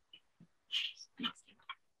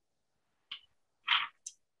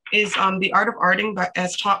is The Art of Arting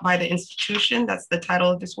as taught by the institution. That's the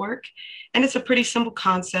title of this work. And it's a pretty simple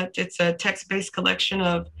concept. It's a text-based collection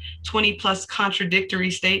of 20 plus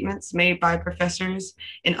contradictory statements made by professors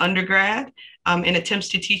in undergrad in attempts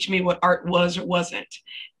to teach me what art was or wasn't.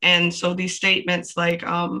 And so these statements like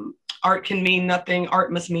art can mean nothing,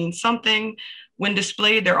 art must mean something. When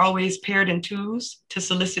displayed, they're always paired in twos to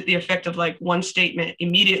solicit the effect of like one statement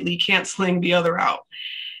immediately canceling the other out.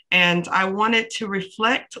 And I wanted to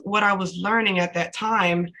reflect what I was learning at that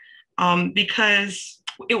time because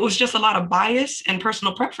it was just a lot of bias and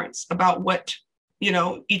personal preference about what,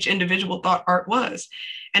 each individual thought art was.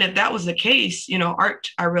 And if that was the case, art,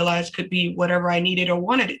 I realized, could be whatever I needed or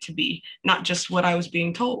wanted it to be, not just what I was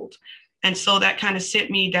being told. And so that kind of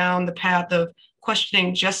sent me down the path of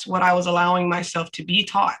questioning just what I was allowing myself to be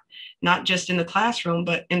taught, not just in the classroom,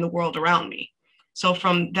 but in the world around me. So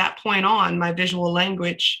from that point on, my visual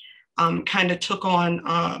language kind of took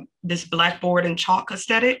on this blackboard and chalk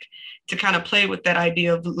aesthetic to kind of play with that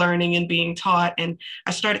idea of learning and being taught. And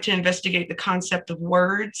I started to investigate the concept of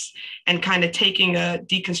words and kind of taking a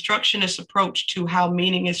deconstructionist approach to how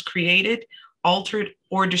meaning is created, altered,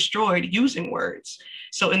 or destroyed using words.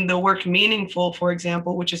 So in the work Meaningful, for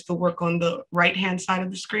example, which is the work on the right-hand side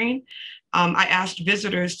of the screen, I asked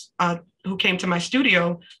visitors who came to my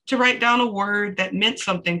studio to write down a word that meant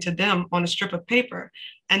something to them on a strip of paper.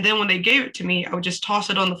 And then when they gave it to me, I would just toss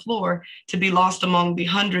it on the floor to be lost among the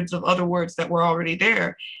hundreds of other words that were already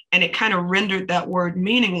there. And it kind of rendered that word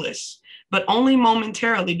meaningless, but only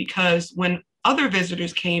momentarily, because when other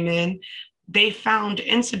visitors came in, they found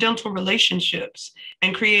incidental relationships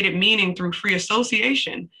and created meaning through free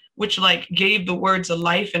association, which gave the words a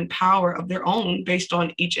life and power of their own based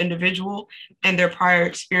on each individual and their prior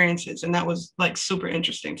experiences. And that was super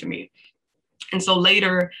interesting to me. And so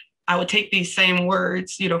later I would take these same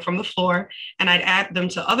words, from the floor, and I'd add them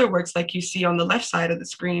to other works like you see on the left side of the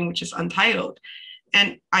screen, which is Untitled.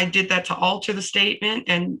 And I did that to alter the statement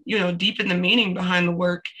and, deepen the meaning behind the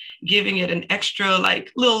work, giving it an extra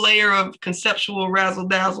little layer of conceptual razzle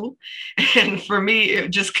dazzle. And for me, it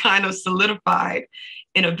just kind of solidified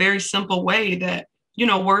in a very simple way that,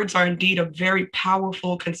 words are indeed a very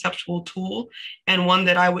powerful conceptual tool, and one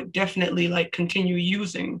that I would definitely continue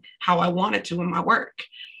using how I wanted to in my work.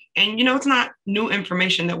 And, it's not new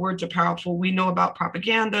information that words are powerful. We know about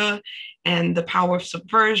propaganda and the power of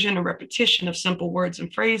subversion and repetition of simple words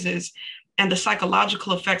and phrases, and the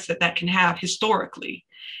psychological effects that can have historically.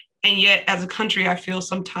 And yet, as a country, I feel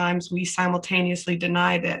sometimes we simultaneously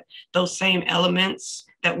deny that those same elements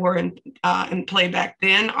that were in play back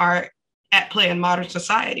then are at play in modern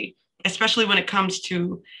society, especially when it comes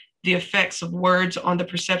to the effects of words on the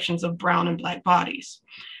perceptions of brown and Black bodies.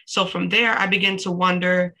 So from there, I began to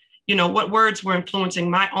wonder, what words were influencing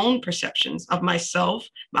my own perceptions of myself,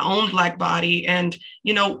 my own Black body, and,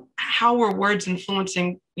 how were words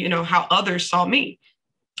influencing, how others saw me.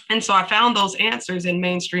 And so I found those answers in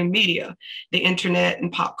mainstream media, the internet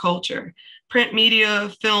and pop culture. Print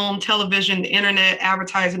media, film, television, the internet,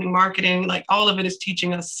 advertising, and marketing, like all of it is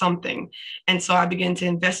teaching us something. And so I began to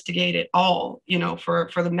investigate it all, for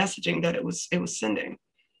the messaging that it was sending.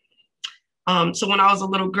 So when I was a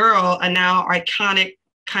little girl, a now iconic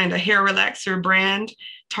kind of hair relaxer brand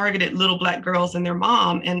targeted little Black girls and their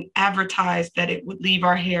mom and advertised that it would leave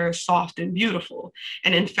our hair soft and beautiful.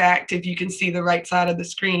 And in fact, if you can see the right side of the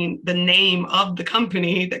screen, the name of the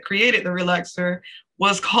company that created the relaxer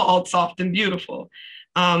was called Soft and Beautiful.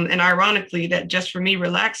 And ironically, that Just For Me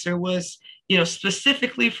relaxer was,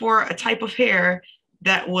 specifically for a type of hair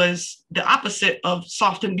that was the opposite of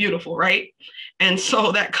soft and beautiful, right? And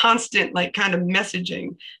so that constant kind of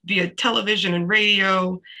messaging via television and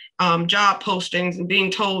radio, job postings, and being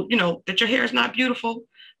told, that your hair is not beautiful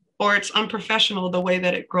or it's unprofessional the way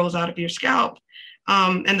that it grows out of your scalp.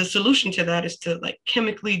 And the solution to that is to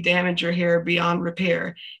chemically damage your hair beyond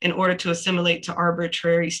repair in order to assimilate to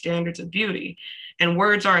arbitrary standards of beauty. And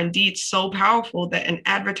words are indeed so powerful that an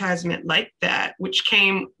advertisement like that, which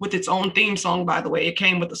came with its own theme song, by the way, it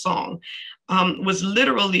came with a song, was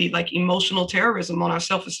literally emotional terrorism on our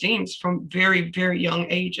self-esteems from very, very young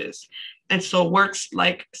ages. And so works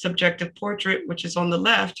like Subjective Portrait, which is on the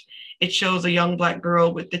left, it shows a young Black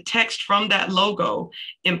girl with the text from that logo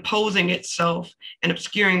imposing itself and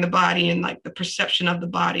obscuring the body and the perception of the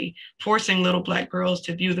body, forcing little Black girls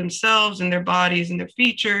to view themselves and their bodies and their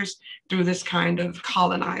features through this kind of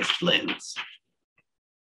colonized lens.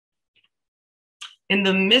 In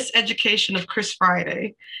the Miseducation of Chris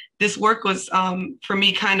Friday, this work was, for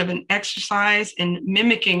me, kind of an exercise in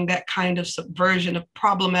mimicking that kind of subversion of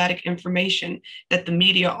problematic information that the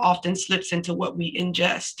media often slips into what we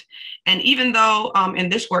ingest. And even though in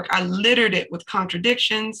this work, I littered it with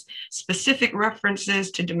contradictions, specific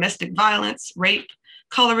references to domestic violence, rape,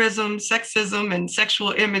 colorism, sexism, and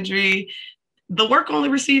sexual imagery, the work only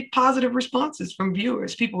received positive responses from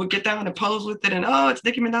viewers. People would get down and pose with it and, oh, it's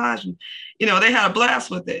Nicki Minaj. And, they had a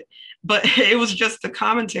blast with it. But it was just a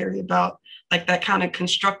commentary about that kind of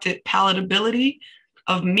constructed palatability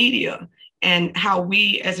of media and how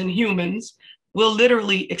we as in humans will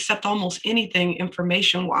literally accept almost anything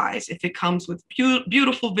information-wise if it comes with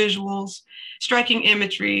beautiful visuals, striking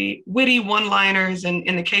imagery, witty one-liners, and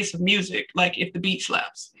in the case of music, if the beat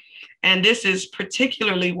slaps. And this is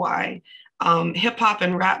particularly why hip hop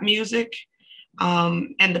and rap music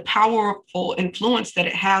and the powerful influence that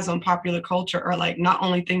it has on popular culture are not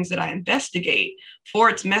only things that I investigate for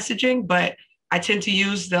its messaging, but I tend to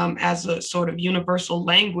use them as a sort of universal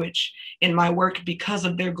language in my work because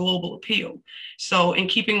of their global appeal. So in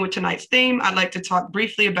keeping with tonight's theme, I'd like to talk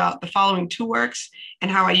briefly about the following two works and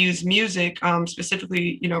how I use music,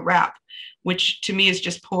 specifically, rap, which to me is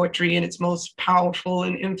just poetry in its most powerful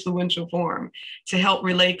and influential form to help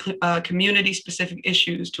relay community-specific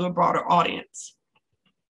issues to a broader audience.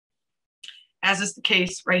 As is the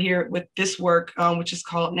case right here with this work, which is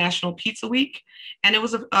called National Pizza Week. And it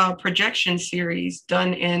was a projection series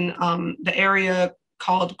done in the area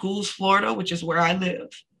called Goulds, Florida, which is where I live.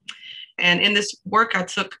 And in this work, I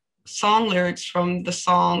took song lyrics from the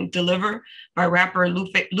song Deliver by rapper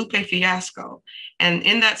Lupe Fiasco. And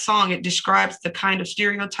in that song, it describes the kind of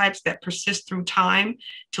stereotypes that persist through time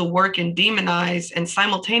to work and demonize and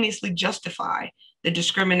simultaneously justify the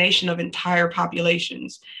discrimination of entire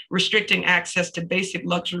populations, restricting access to basic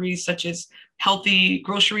luxuries such as healthy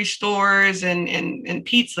grocery stores and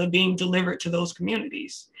pizza being delivered to those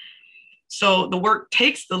communities. So the work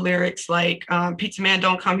takes the lyrics like Pizza Man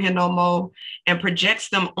Don't Come Here No More and projects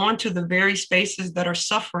them onto the very spaces that are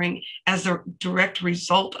suffering as a direct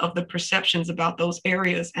result of the perceptions about those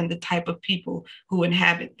areas and the type of people who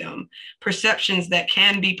inhabit them. Perceptions that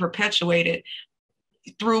can be perpetuated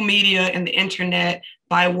through media and the internet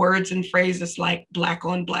by words and phrases like Black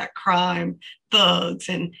on Black crime, thugs,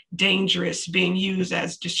 and dangerous being used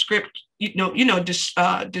as descriptive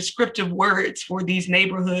words for these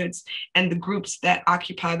neighborhoods and the groups that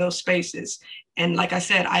occupy those spaces. And like I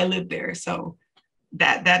said, I live there, so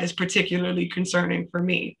that is particularly concerning for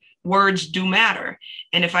me. Words do matter.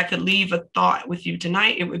 And if I could leave a thought with you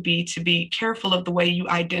tonight, it would be to be careful of the way you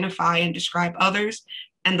identify and describe others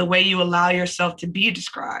and the way you allow yourself to be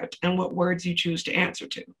described and what words you choose to answer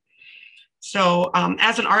to. So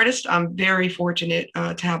as an artist, I'm very fortunate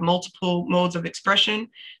to have multiple modes of expression.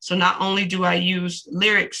 So not only do I use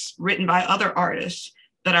lyrics written by other artists,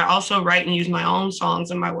 but I also write and use my own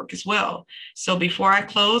songs in my work as well. So before I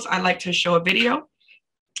close, I'd like to show a video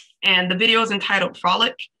And the video is entitled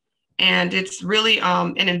Frolic. And it's really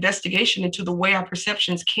an investigation into the way our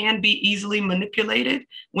perceptions can be easily manipulated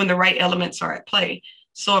when the right elements are at play.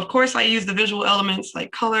 So of course I use the visual elements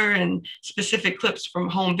like color and specific clips from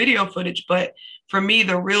home video footage, but for me,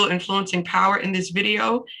 the real influencing power in this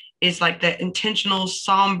video is like that intentional,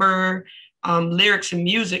 somber lyrics and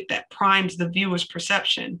music that primes the viewer's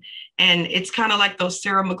perception. And it's kind of like those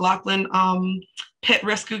Sarah McLachlan pet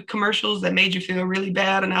rescue commercials that made you feel really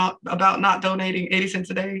bad and about not donating 80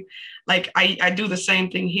 cents a day. Like I do the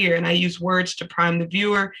same thing here, and I use words to prime the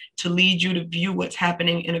viewer to lead you to view what's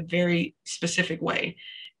happening in a very specific way.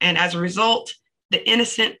 And as a result, the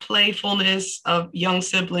innocent playfulness of young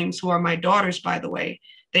siblings, who are my daughters, by the way,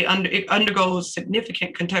 it undergoes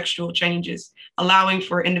significant contextual changes, allowing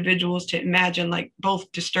for individuals to imagine like both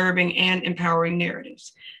disturbing and empowering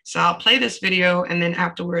narratives. So I'll play this video, and then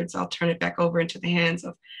afterwards I'll turn it back over into the hands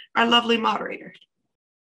of our lovely moderator.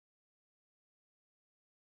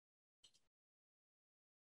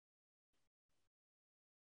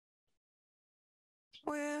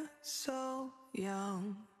 We're so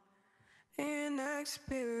young,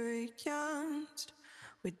 inexperienced.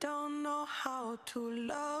 We don't know how to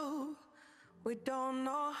love. We don't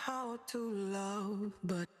know how to love,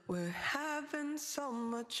 but we're having so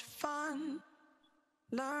much fun,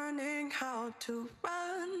 learning how to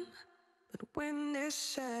run. But when it's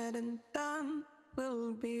said and done,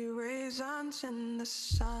 we'll be raisins in the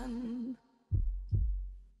sun.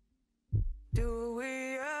 Do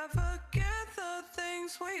we ever get the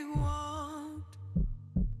things we want?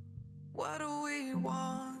 What do we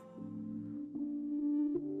want?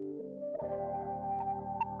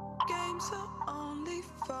 Games are only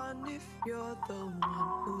fun if you're the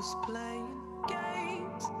one who's playing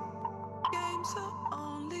games. Games are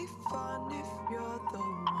only fun if you're the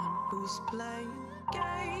one who's playing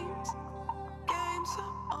games. Games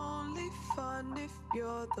are only fun if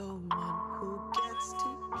you're the one who gets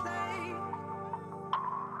to play.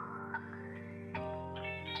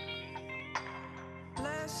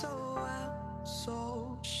 Play so well,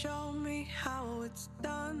 so show me how it's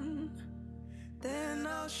done. Then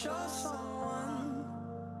I'll show someone.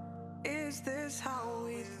 Is this how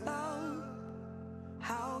we love?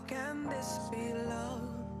 How can this be love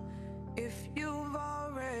if you've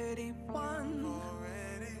already won?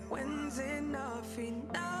 When's enough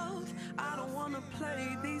enough? I don't wanna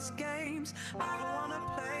play these games. I don't wanna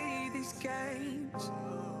play these games.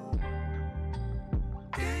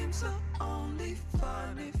 Games are only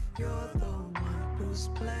fun if you're the one who's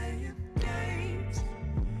playing games.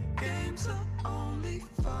 Games are only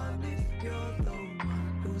fun if you're the one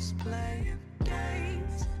who's playing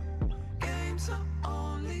games. Games are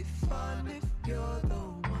only fun if you're the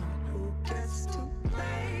one who gets to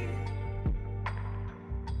play.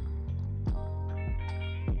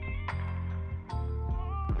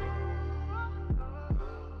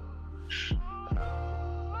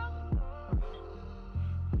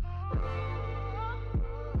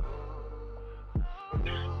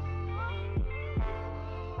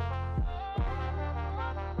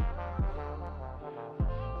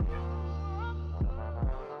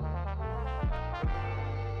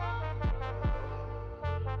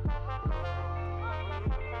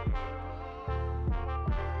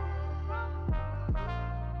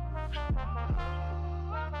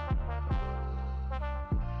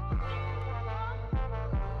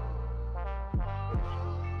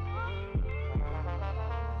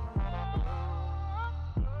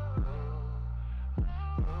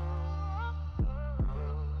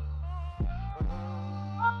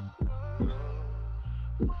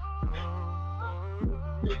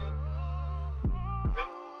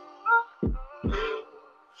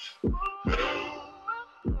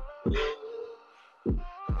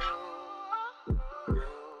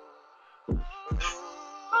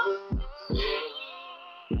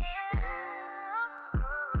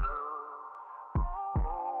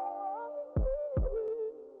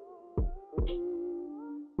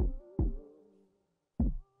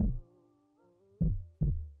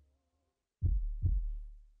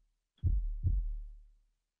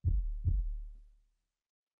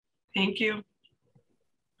 Thank you.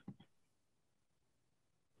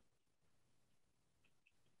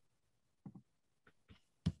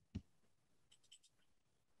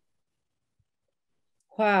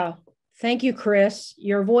 Wow. Thank you, Chris.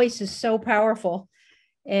 Your voice is so powerful,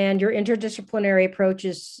 and your interdisciplinary approach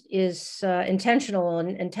is intentional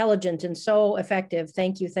and intelligent and so effective.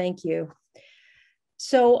 Thank you. Thank you.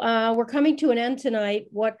 So we're coming to an end tonight.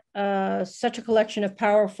 What such a collection of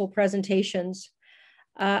powerful presentations.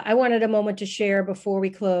 I wanted a moment to share before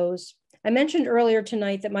we close. I mentioned earlier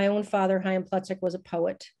tonight that my own father, Chaim Plutzik, was a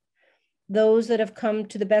poet. Those that have come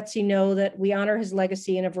to the Betsy know that we honor his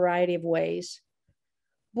legacy in a variety of ways.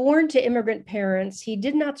 Born to immigrant parents, he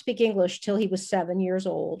did not speak English till he was 7 years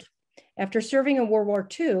old. After serving in World War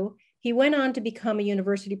II, he went on to become a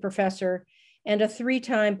university professor and a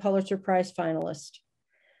 3-time Pulitzer Prize finalist.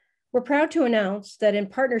 We're proud to announce that in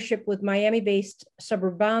partnership with Miami-based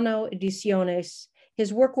Suburbano Ediciones,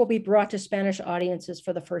 his work will be brought to Spanish audiences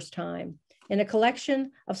for the first time in a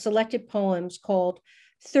collection of selected poems called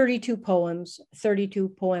 32 Poems, 32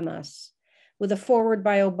 Poemas, with a foreword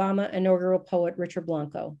by Obama inaugural poet Richard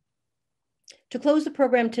Blanco. To close the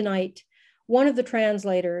program tonight, one of the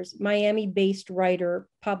translators, Miami-based writer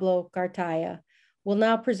Pablo Cartaya, will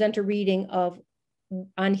now present a reading of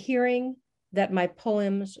On Hearing That My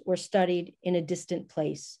Poems Were Studied in a Distant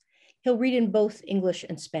Place. He'll read in both English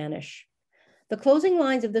and Spanish. The closing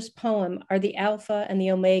lines of this poem are the alpha and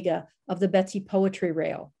the omega of the Betsy Poetry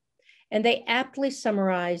Rail, and they aptly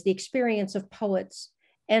summarize the experience of poets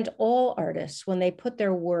and all artists when they put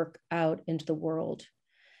their work out into the world.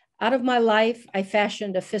 Out of my life, I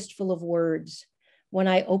fashioned a fistful of words. When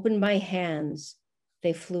I opened my hands,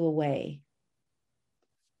 they flew away.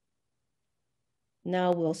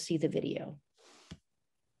 Now we'll see the video,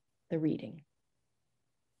 the reading.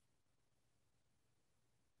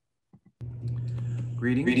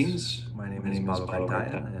 Greetings. My name is Pablo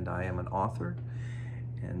Cartaya, and I am an author.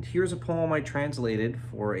 And here's a poem I translated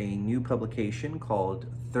for a new publication called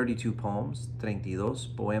 32 Poems, 32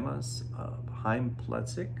 Poemas of Chaim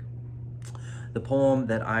Plutzik. The poem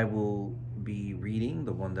that I will be reading,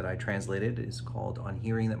 the one that I translated, is called On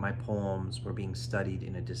Hearing That My Poems Were Being Studied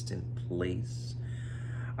in a Distant Place.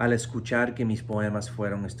 Al escuchar que mis poemas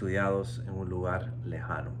fueron estudiados en un lugar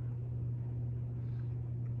lejano.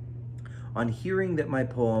 On hearing that my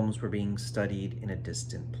poems were being studied in a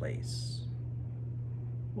distant place.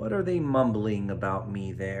 What are they mumbling about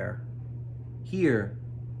me there? Here,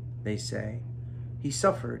 they say, he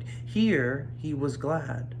suffered. Here, he was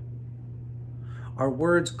glad. Are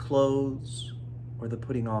words clothes or the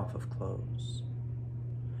putting off of clothes?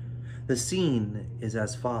 The scene is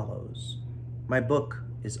as follows. My book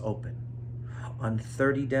is open. On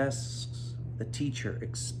 30 desks, the teacher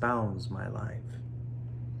expounds my life.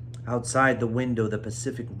 Outside the window, the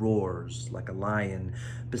Pacific roars like a lion,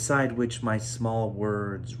 beside which my small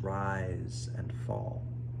words rise and fall.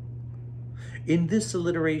 In this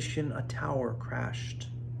alliteration, a tower crashed.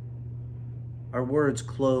 Are words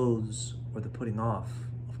clothes or the putting off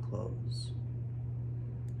of clothes?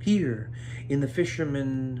 Here, in the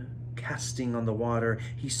fisherman casting on the water,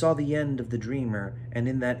 he saw the end of the dreamer, and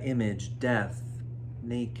in that image, death,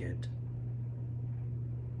 naked.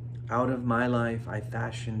 Out of my life, I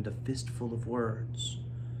fashioned a fistful of words.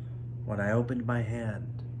 When I opened my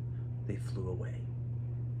hand, they flew away.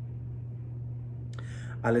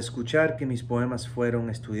 Al escuchar que mis poemas fueron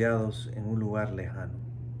estudiados en un lugar lejano.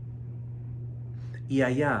 Y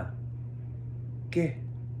allá, ¿qué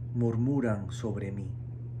murmuran sobre mí?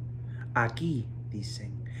 Aquí,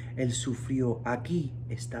 dicen, él sufrió, aquí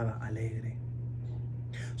estaba alegre.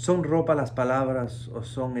 ¿Son ropa las palabras o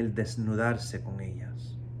son el desnudarse con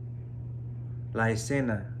ellas? La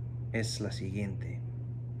escena es la siguiente.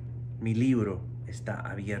 Mi libro está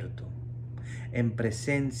abierto. En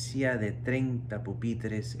presencia de 30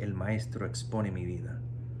 pupitres, el maestro expone mi vida.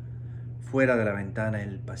 Fuera de la ventana,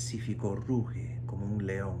 el Pacífico ruge como un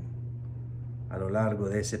león. A lo largo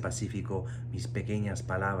de ese Pacífico, mis pequeñas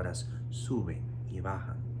palabras suben y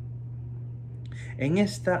bajan. En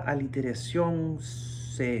esta aliteración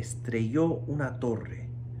se estrelló una torre.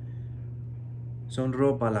 ¿Son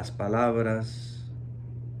ropa las palabras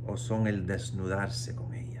o son el desnudarse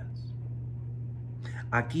con ellas?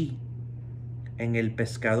 Aquí, en el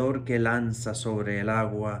pescador que lanza sobre el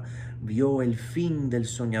agua, vio el fin del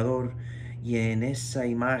soñador y en esa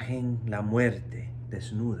imagen la muerte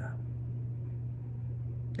desnuda.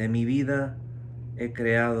 De mi vida he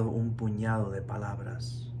creado un puñado de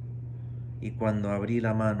palabras y cuando abrí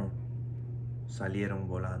la mano salieron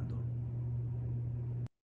volando.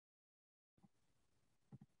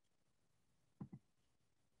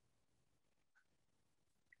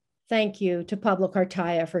 Thank you to Pablo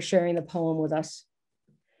Cartaya for sharing the poem with us.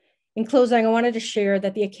 In closing, I wanted to share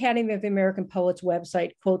that the Academy of American Poets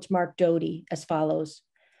website quotes Mark Doty as follows.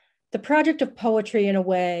 The project of poetry, in a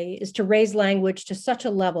way, is to raise language to such a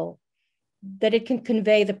level that it can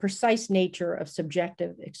convey the precise nature of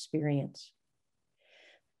subjective experience.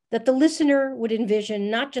 That the listener would envision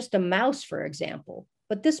not just a mouse, for example,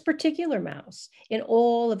 but this particular mouse in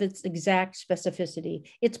all of its exact specificity,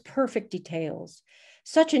 its perfect details,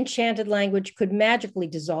 Such enchanted language could magically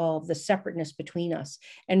dissolve the separateness between us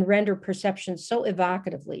and render perception so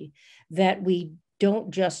evocatively that we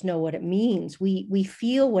don't just know what it means, we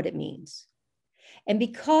feel what it means. And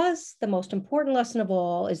because the most important lesson of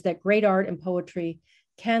all is that great art and poetry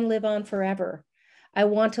can live on forever, I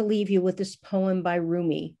want to leave you with this poem by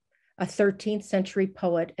Rumi, a 13th century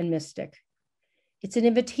poet and mystic. It's an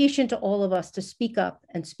invitation to all of us to speak up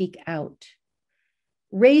and speak out.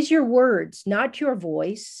 Raise your words, not your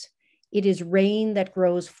voice. It is rain that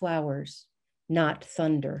grows flowers, not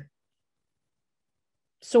thunder.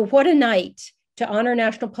 So what a night to honor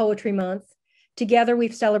National Poetry Month. Together,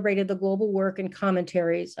 we've celebrated the global work and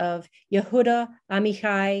commentaries of Yehuda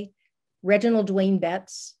Amichai, Reginald Dwayne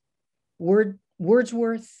Betts,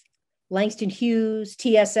 Wordsworth, Langston Hughes,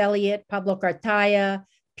 T.S. Eliot, Pablo Cartaya,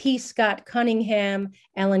 P. Scott Cunningham,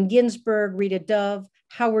 Allen Ginsberg, Rita Dove,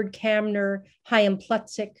 Howard Camner, Chaim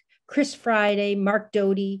Plutzik, Chris Friday, Mark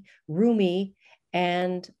Doty, Rumi,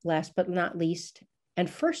 and last but not least, and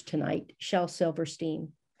first tonight, Shel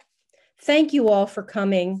Silverstein. Thank you all for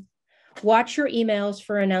coming. Watch your emails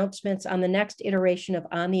for announcements on the next iteration of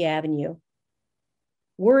On the Avenue.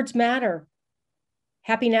 Words matter.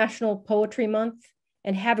 Happy National Poetry Month,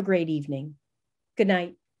 and have a great evening. Good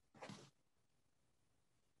night.